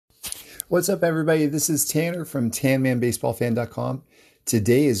What's up, everybody? This is Tanner from TanmanBaseballFan.com.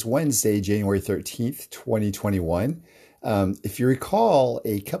 Today is Wednesday, January 13th, 2021. If you recall,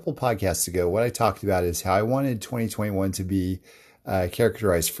 a couple podcasts ago, what I talked about is how I wanted 2021 to be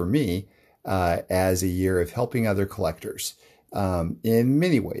characterized for me as a year of helping other collectors in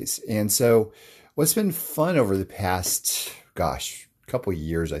many ways. And so what's been fun over the past, couple of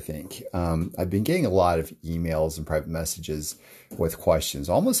years, I think, I've been getting a lot of emails and private messages with questions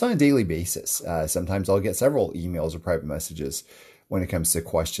almost on a daily basis. Sometimes I'll get several emails or private messages when it comes to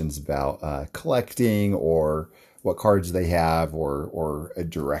questions about collecting or what cards they have or a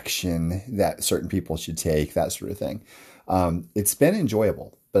direction that certain people should take, that sort of thing. It's been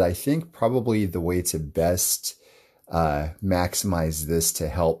enjoyable, but I think probably the way to best maximize this to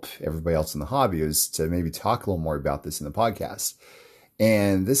help everybody else in the hobby is to maybe talk a little more about this in the podcast.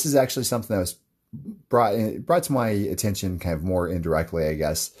 And this is actually something that was brought to my attention kind of more indirectly, I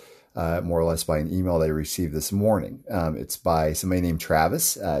guess, more or less by an email that I received this morning. It's by somebody named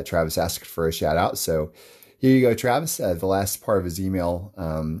Travis. Travis asked for a shout out. So here you go, Travis. The last part of his email,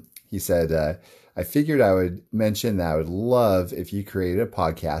 he said, I figured I would mention that I would love if you created a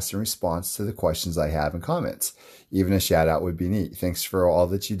podcast in response to the questions I have and comments. Even a shout out would be neat. Thanks for all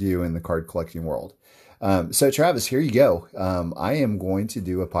that you do in the card collecting world. So Travis, here you go. I am going to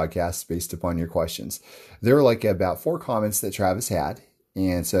do a podcast based upon your questions. There were like about 4 comments that Travis had.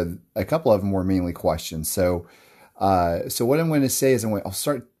 And so a couple of them were mainly questions. So what I'm going to say is I'll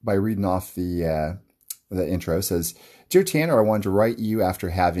start by reading off the intro. It says, Dear Tanner, I wanted to write you after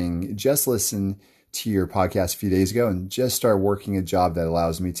having just listened to your podcast a few days ago and just started working a job that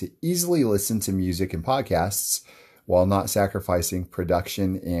allows me to easily listen to music and podcasts while not sacrificing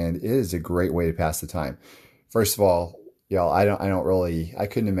production, and it is a great way to pass the time. First of all, I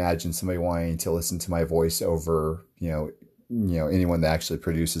couldn't imagine somebody wanting to listen to my voice over, anyone that actually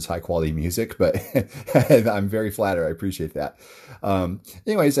produces high quality music, but I'm very flattered. I appreciate that.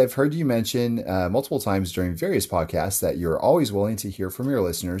 Anyways, I've heard you mention multiple times during various podcasts that you're always willing to hear from your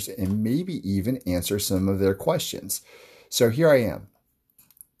listeners and maybe even answer some of their questions. So here I am.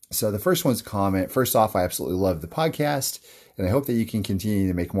 So the first one's a comment. First off, I absolutely love the podcast, and I hope that you can continue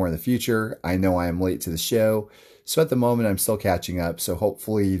to make more in the future. I know I am late to the show, so at the moment I'm still catching up. So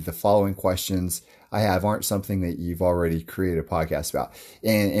hopefully the following questions I have aren't something that you've already created a podcast about.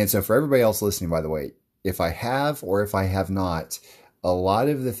 And so for everybody else listening, by the way, if I have or if I have not, a lot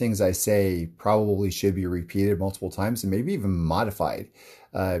of the things I say probably should be repeated multiple times and maybe even modified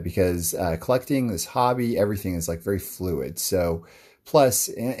because collecting, this hobby, everything is like very fluid. So plus,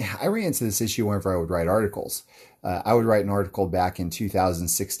 I ran into this issue whenever I would write articles. I would write an article back in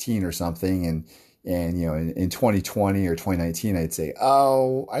 2016 or something, and in 2020 or 2019, I'd say,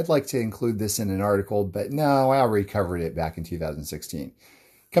 oh, I'd like to include this in an article, but no, I already covered it back in 2016.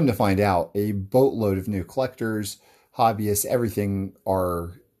 Come to find out, a boatload of new collectors, hobbyists, everything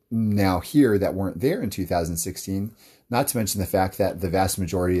are now here that weren't there in 2016, not to mention the fact that the vast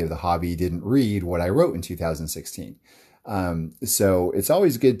majority of the hobby didn't read what I wrote in 2016. So it's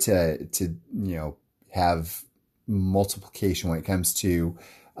always good to have multiplication when it comes to,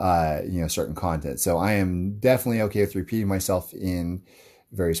 certain content. So I am definitely okay with repeating myself in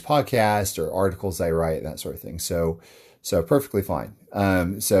various podcasts or articles I write, that sort of thing. So perfectly fine.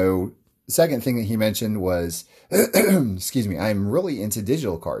 So the second thing that he mentioned was, excuse me, I'm really into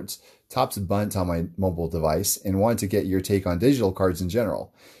digital cards, Topps Bunt on my mobile device, and wanted to get your take on digital cards in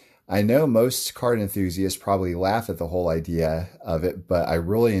general. I know most card enthusiasts probably laugh at the whole idea of it, but I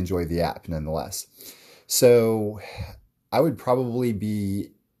really enjoy the app nonetheless. So I would probably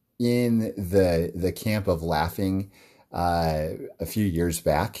be in the camp of laughing a few years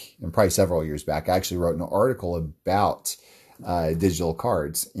back, and probably several years back. I actually wrote an article about digital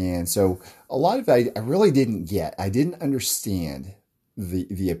cards. And so a lot of it I really didn't get. I didn't understand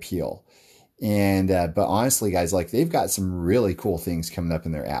the appeal. And, but honestly, guys, like they've got some really cool things coming up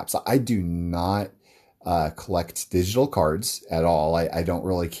in their apps. I do not, collect digital cards at all. I don't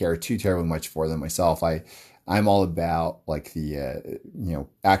really care too terribly much for them myself. I'm all about like the,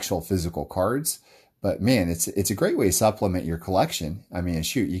 actual physical cards, but man, it's a great way to supplement your collection. I mean,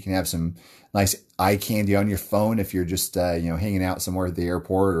 shoot, you can have some nice eye candy on your phone if you're just, hanging out somewhere at the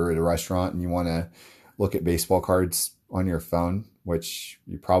airport or at a restaurant and you want to look at baseball cards on your phone, which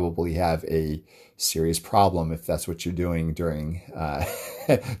you probably have a serious problem if that's what you're doing during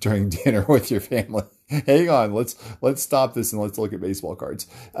during dinner with your family. Hang on, let's stop this and let's look at baseball cards,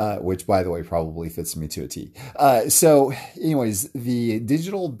 which by the way probably fits me to a T. So anyways, the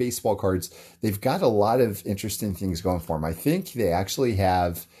digital baseball cards, they've got a lot of interesting things going for them. I think they actually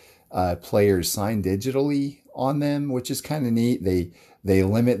have players signed digitally on them, which is kind of neat. they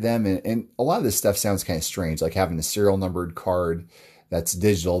limit them. And a lot of this stuff sounds kind of strange, like having a serial numbered card that's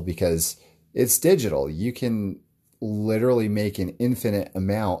digital, because it's digital. You can literally make an infinite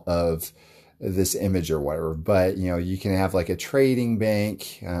amount of this image or whatever, but you can have like a trading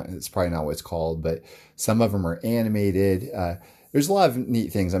bank. It's probably not what it's called, but some of them are animated. There's a lot of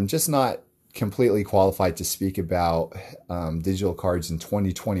neat things. I'm just not completely qualified to speak about digital cards in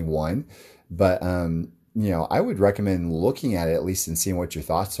 2021, but I would recommend looking at it at least and seeing what your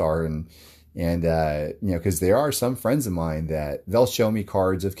thoughts are. And because there are some friends of mine that they'll show me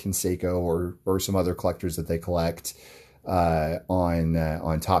cards of Canseco or some other collectors that they collect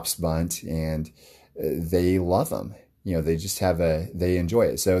on Topps Bunt, and they love them. They just they enjoy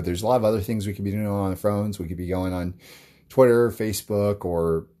it. So there's a lot of other things we could be doing on the phones. We could be going on Twitter, Facebook,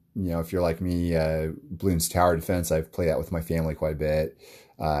 or if you're like me, Bloons Tower Defense. I've played that with my family quite a bit.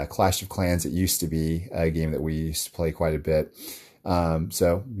 Clash of Clans, it used to be a game that we used to play quite a bit.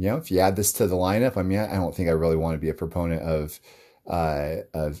 So if you add this to the lineup, I mean, I don't think I really want to be a proponent of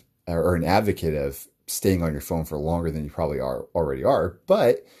or an advocate of staying on your phone for longer than you probably already are.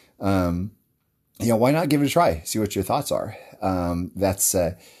 But, why not give it a try? See what your thoughts are.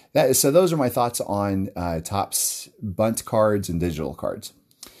 So those are my thoughts on, Topps Bunt cards and digital cards.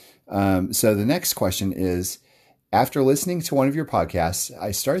 So the next question is, after listening to one of your podcasts,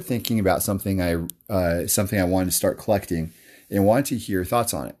 I started thinking about something I wanted to start collecting and wanted to hear your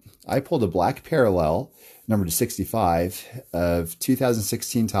thoughts on it. I pulled a black parallel, number to 65, of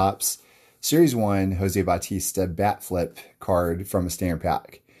 2016 Topps Series 1 Jose Bautista bat flip card from a standard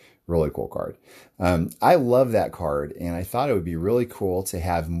pack. Really cool card. I love that card, and I thought it would be really cool to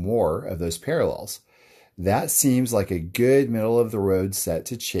have more of those parallels. That seems like a good middle of the road set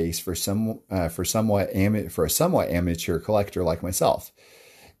to chase for a somewhat amateur collector like myself.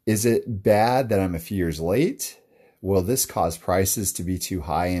 Is it bad that I'm a few years late? Will this cause prices to be too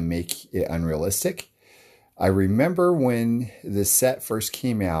high and make it unrealistic? I remember when this set first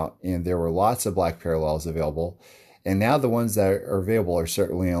came out and there were lots of black parallels available, and now the ones that are available are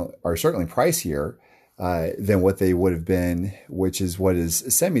certainly pricier than what they would have been, which is what is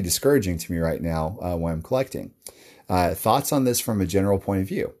semi-discouraging to me right now when I'm collecting. Thoughts on this from a general point of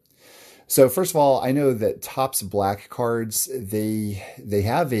view? So first of all, I know that Topps black cards, they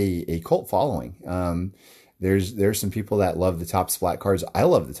have a cult following. There's some people that love the Topps black cards. I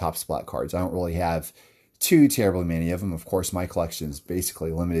love the Topps black cards. I don't really have too terribly many of them. Of course, my collection is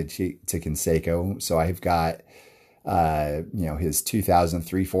basically limited to Canseco. So I've got, his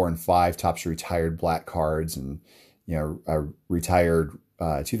 2003, 4, and 5 Topps retired black cards, and, a retired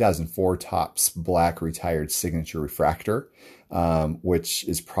 2004 Topps black retired signature refractor, which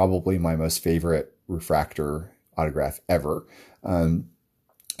is probably my most favorite refractor autograph ever.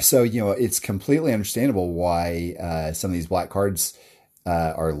 So, it's completely understandable why some of these black cards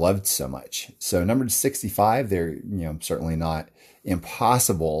are loved so much. So number 65, they're, certainly not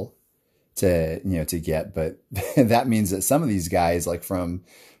impossible to get, but that means that some of these guys, like from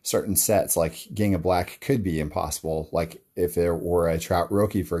certain sets, like Gang of Black, could be impossible. Like if there were a Trout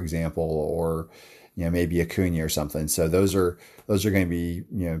rookie, for example, or, maybe Acuna or something. So those are going to be,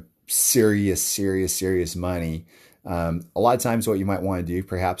 serious money. A lot of times what you might want to do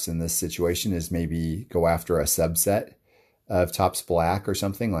perhaps in this situation is maybe go after a subset of Topps black or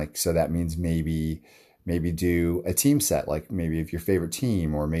something, like, so that means maybe do a team set, like maybe of your favorite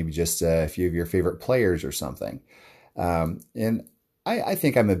team, or maybe just a few of your favorite players or something. And I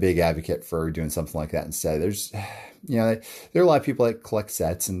think I'm a big advocate for doing something like that instead. There's, there are a lot of people that collect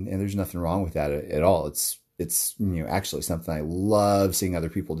sets, and there's nothing wrong with that at all. It's actually something I love seeing other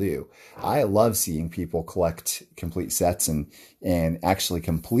people do. I love seeing people collect complete sets and actually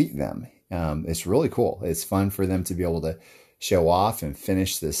complete them. It's really cool. It's fun for them to be able to show off and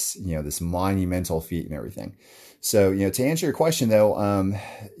finish this, this monumental feat and everything. So, to answer your question though,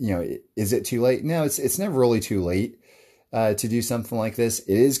 is it too late? No, it's never really too late to do something like this.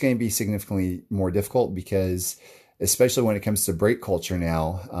 It is going to be significantly more difficult because, especially when it comes to break culture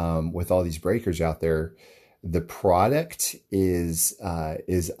now, with all these breakers out there, the product is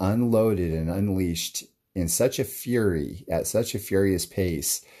unloaded and unleashed in such a fury, at such a furious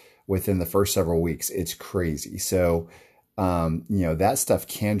pace within the first several weeks. It's crazy. So, that stuff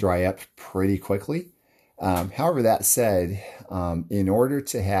can dry up pretty quickly. However, that said, in order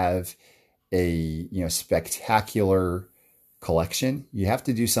to have a, spectacular collection, you have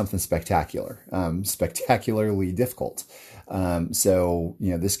to do something spectacular, spectacularly difficult. So,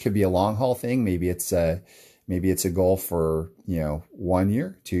 this could be a long haul thing. Maybe it's Maybe it's a goal for, 1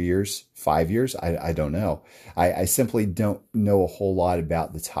 year, 2 years, 5 years. I don't know. I simply don't know a whole lot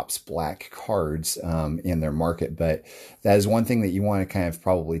about the Topps Black cards in their market, but that is one thing that you want to kind of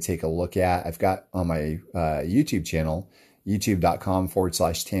probably take a look at. I've got on my YouTube channel,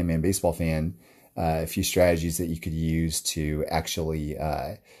 youtube.com/Tan Man Baseball Fan, a few strategies that you could use to actually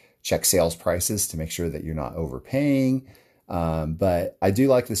check sales prices to make sure that you're not overpaying. But I do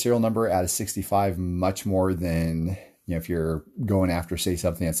like the serial number out of 65 much more than, if you're going after, say,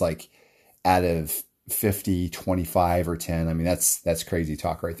 something that's like out of 50, 25, or 10. I mean, that's crazy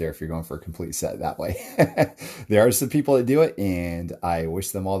talk right there if you're going for a complete set that way. There are some people that do it, and I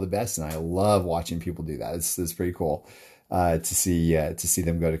wish them all the best. And I love watching people do that. It's pretty cool to see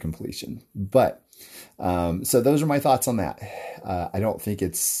them go to completion. But so those are my thoughts on that. I don't think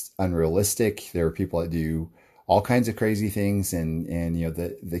it's unrealistic. There are people that do all kinds of crazy things, and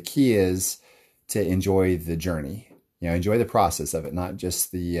the key is to enjoy the journey. Enjoy the process of it, not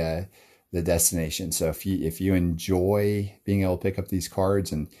just the destination. So if you enjoy being able to pick up these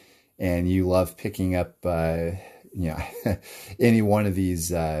cards and you love picking up any one of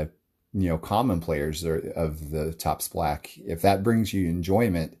these common players of the Topps Black, if that brings you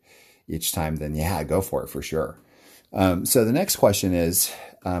enjoyment each time, then yeah, go for it for sure. So the next question is,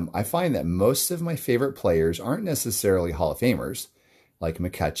 I find that most of my favorite players aren't necessarily Hall of Famers, like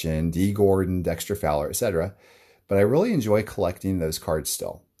McCutchen, D. Gordon, Dexter Fowler, etc., but I really enjoy collecting those cards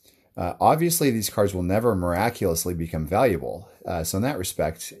still. Obviously, these cards will never miraculously become valuable. So in that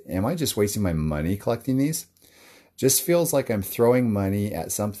respect, am I just wasting my money collecting these? Just feels like I'm throwing money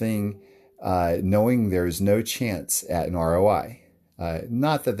at something knowing there's no chance at an ROI.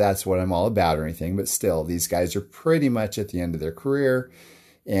 Not that that's what I'm all about or anything, but still, these guys are pretty much at the end of their career.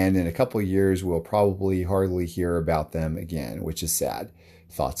 And in a couple of years, we'll probably hardly hear about them again, which is sad.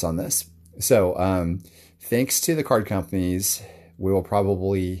 Thoughts on this? So thanks to the card companies, we will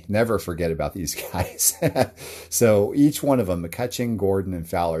probably never forget about these guys. So each one of them, McCutchen, Gordon, and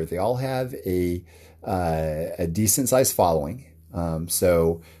Fowler, they all have a decent sized following.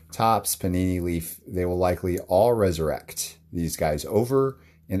 So Topps, Panini, Leaf, they will likely all resurrect these guys over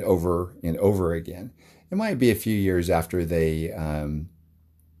and over and over again. It might be a few years after they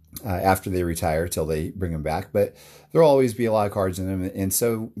retire till they bring them back, but there'll always be a lot of cards in them. And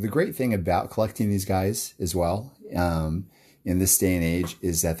so the great thing about collecting these guys as well, in this day and age,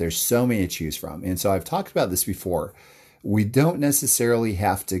 is that there's so many to choose from. And so I've talked about this before. We don't necessarily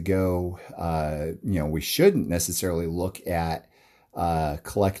have to go, we shouldn't necessarily look at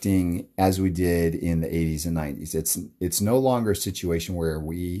collecting as we did in the 80s and 90s. It's no longer a situation where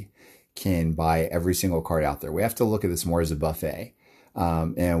we can buy every single card out there. We have to look at this more as a buffet.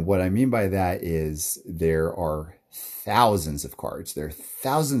 And what I mean by that is there are thousands of cards. There are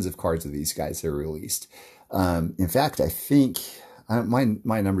thousands of cards of these guys that are released. In fact, I think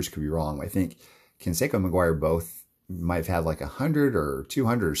my numbers could be wrong. I think Canseco and McGwire both might have had like 100 or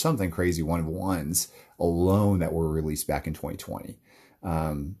 200 or something crazy one-of-ones alone that were released back in 2020.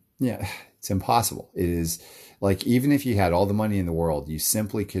 Yeah, it's impossible. It is like, even if you had all the money in the world, you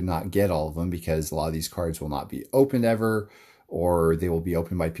simply could not get all of them because a lot of these cards will not be opened ever, or they will be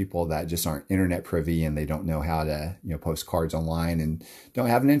opened by people that just aren't internet privy and they don't know how to, post cards online and don't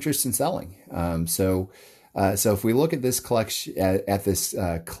have an interest in selling. So if we look at this collection, at this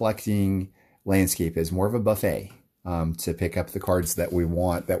collecting landscape as more of a buffet, to pick up the cards that we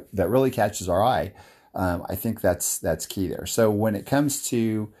want, that really catches our eye, I think that's key there. So when it comes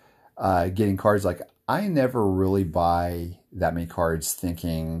to getting cards, like, I never really buy that many cards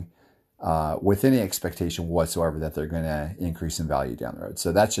thinking with any expectation whatsoever that they're going to increase in value down the road.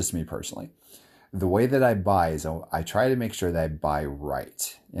 So that's just me personally. The way that I buy is I try to make sure that I buy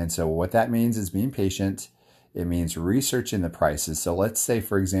right. And so what that means is being patient. It means researching the prices. So let's say,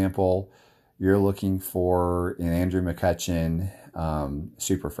 for example, you're looking for an Andrew McCutchen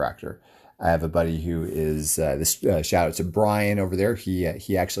Superfractor. I have a buddy who is, shout out to Brian over there.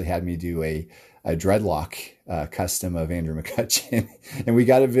 He actually had me do a dreadlock custom of Andrew McCutchen. And we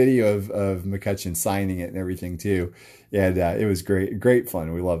got a video of McCutchen signing it and everything too. And it was great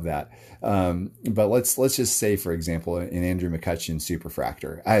fun. We love that. But let's just say, for example, an Andrew McCutchen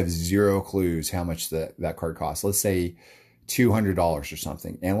Superfractor. I have zero clues how much that card costs. Let's say $200 or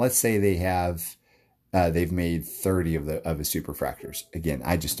something. And let's say they've made 30 of his Superfractors. Again,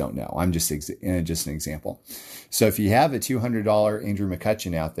 I just don't know. I'm just an example. So if you have a $200 Andrew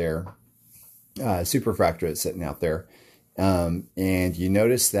McCutchen out there, Superfractor that's sitting out there, and you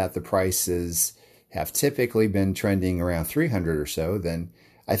notice that the prices have typically been trending around 300 or so, then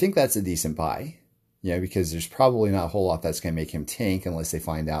I think that's a decent buy. Because there's probably not a whole lot that's going to make him tank unless they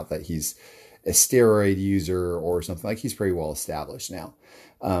find out that he's a steroid user or something. Like, he's pretty well established now.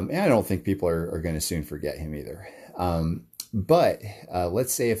 And I don't think people are going to soon forget him either. But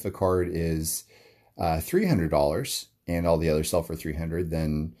let's say if a card is $300 and all the others sell for $300,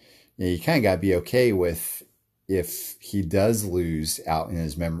 then you kind of got to be okay with if he does lose out in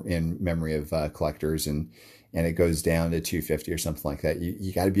his memory of collectors and it goes down to $250 or something like that.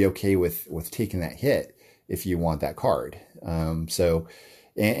 You got to be okay with taking that hit if you want that card.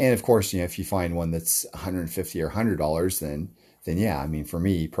 And of course, if you find one that's $150 or $100, then yeah, I mean, for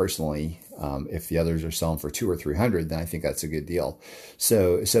me personally, if the others are selling for $200 or $300, then I think that's a good deal.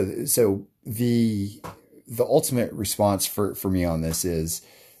 So the ultimate response for me on this is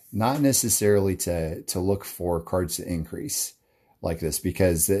not necessarily to look for cards to increase like this,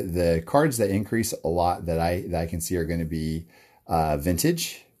 because the cards that increase a lot that I can see are going to be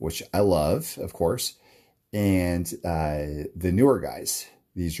vintage, which I love, of course, and the newer guys,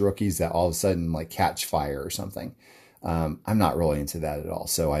 these rookies that all of a sudden like catch fire or something. I'm not really into that at all,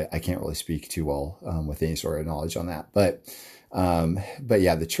 so I can't really speak too well with any sort of knowledge on that. But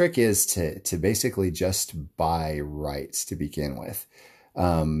yeah, the trick is to basically just buy rights to begin with,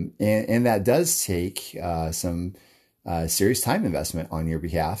 and that does take some serious time investment on your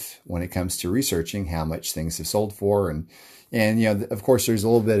behalf when it comes to researching how much things have sold for, and of course there's a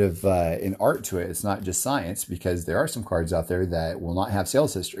little bit of an art to it. It's not just science, because there are some cards out there that will not have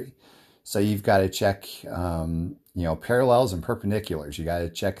sales history. So you've got to check, parallels and perpendiculars. You got to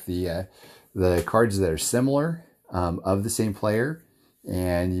check the cards that are similar of the same player,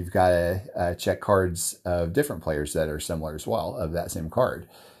 and you've got to check cards of different players that are similar as well of that same card.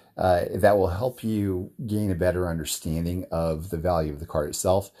 That will help you gain a better understanding of the value of the card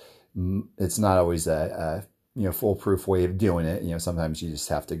itself. It's not always a foolproof way of doing it. Sometimes you just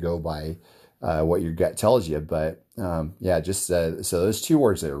have to go by what your gut tells you. But so those two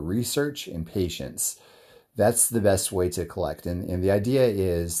words there, research and patience, that's the best way to collect. And the idea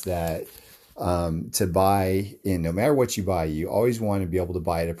is that to buy in, no matter what you buy, you always want to be able to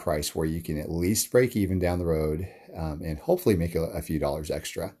buy at a price where you can at least break even down the road, and hopefully make a few dollars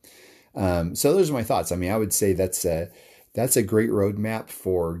extra. So those are my thoughts. I mean, I would say that's a great roadmap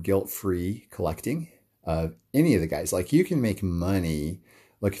for guilt-free collecting of any of the guys. Like, you can make money.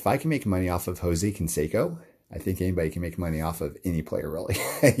 Look, if I can make money off of Jose Canseco, I think anybody can make money off of any player, really.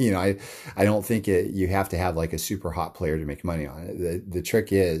 I don't think you have to have like a super hot player to make money on it. The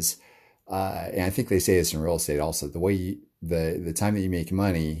trick is, and I think they say this in real estate also, the way the time that you make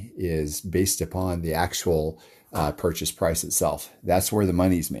money is based upon the actual purchase price itself. That's where the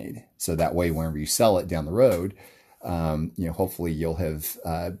money's made. So that way, whenever you sell it down the road, hopefully you'll have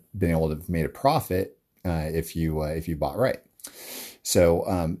been able to have made a profit if you bought right.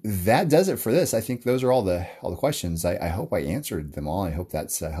 So that does it for this. I think those are all the questions. I hope I answered them all. I hope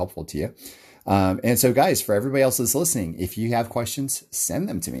that's helpful to you. And so, guys, for everybody else that's listening, if you have questions, send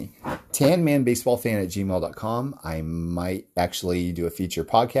them to me. tanmanbaseballfan@gmail.com. I might actually do a feature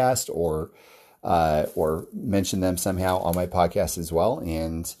podcast or mention them somehow on my podcast as well.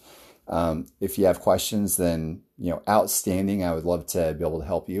 And if you have questions, then outstanding. I would love to be able to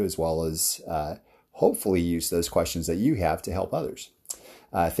help you, as well as hopefully use those questions that you have to help others.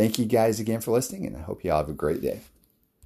 Thank you guys again for listening, and I hope you all have a great day.